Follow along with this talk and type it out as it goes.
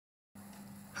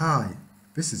Hi,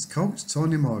 this is Coach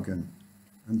Tony Morgan,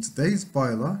 and today's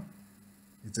boiler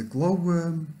is a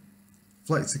Glowworm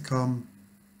Flexicom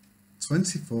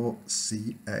 24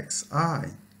 CXI,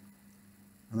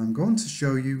 and I'm going to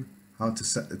show you how to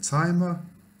set the timer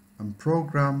and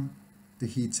program the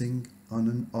heating on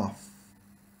and off.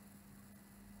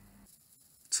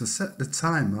 To set the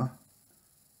timer,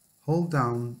 hold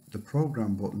down the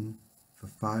program button for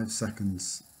 5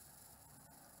 seconds.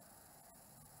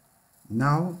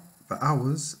 Now the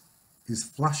hours is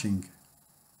flashing.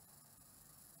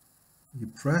 You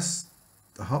press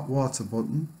the hot water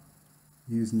button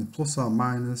using the plus or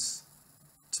minus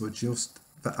to adjust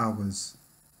the hours.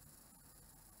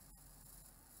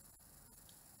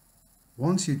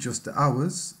 Once you adjust the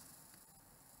hours,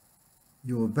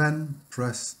 you will then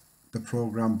press the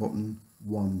program button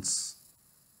once.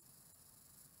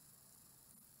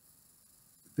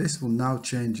 This will now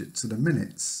change it to the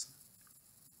minutes,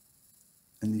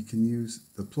 and you can use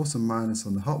the plus and minus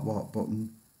on the hot water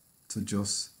button to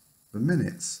adjust the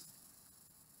minutes.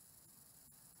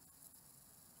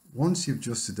 Once you've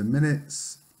adjusted the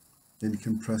minutes, then you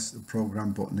can press the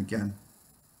program button again,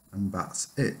 and that's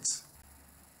it.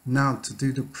 Now to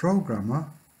do the programmer,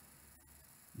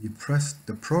 you press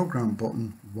the program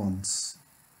button once.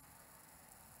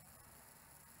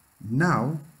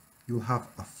 Now you'll have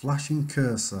a flashing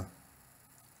cursor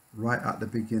right at the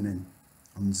beginning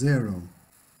on 0.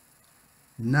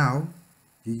 Now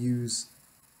you use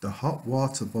the hot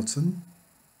water button,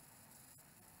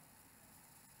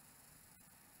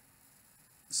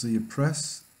 so you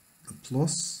press the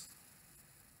plus.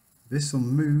 This will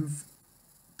move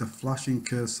the flashing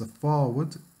cursor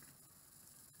forward,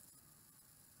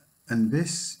 and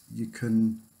this you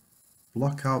can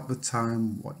block out the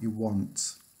time what you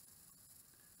want.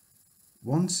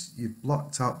 Once you've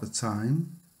blocked out the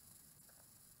time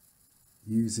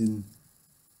using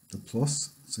the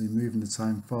plus, so you're moving the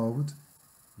time forward,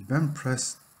 you then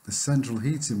press the central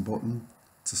heating button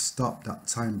to stop that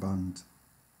time band.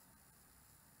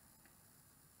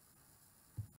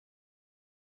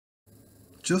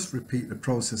 Just repeat the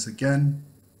process again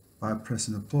by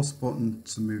pressing the plus button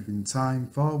to move in time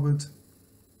forward,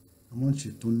 and once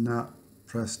you've done that,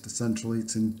 press the central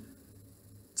heating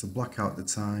to block out the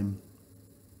time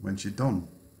once you're done.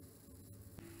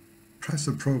 Press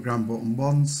the program button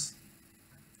once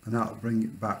and that'll bring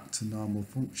it back to normal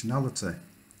functionality.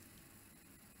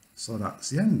 So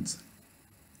that's the end.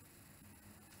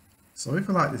 So if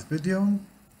you like this video,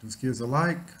 just give us a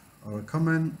like or a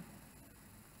comment,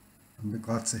 and we're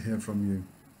glad to hear from you.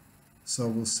 So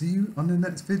we'll see you on the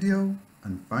next video,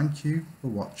 and thank you for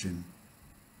watching.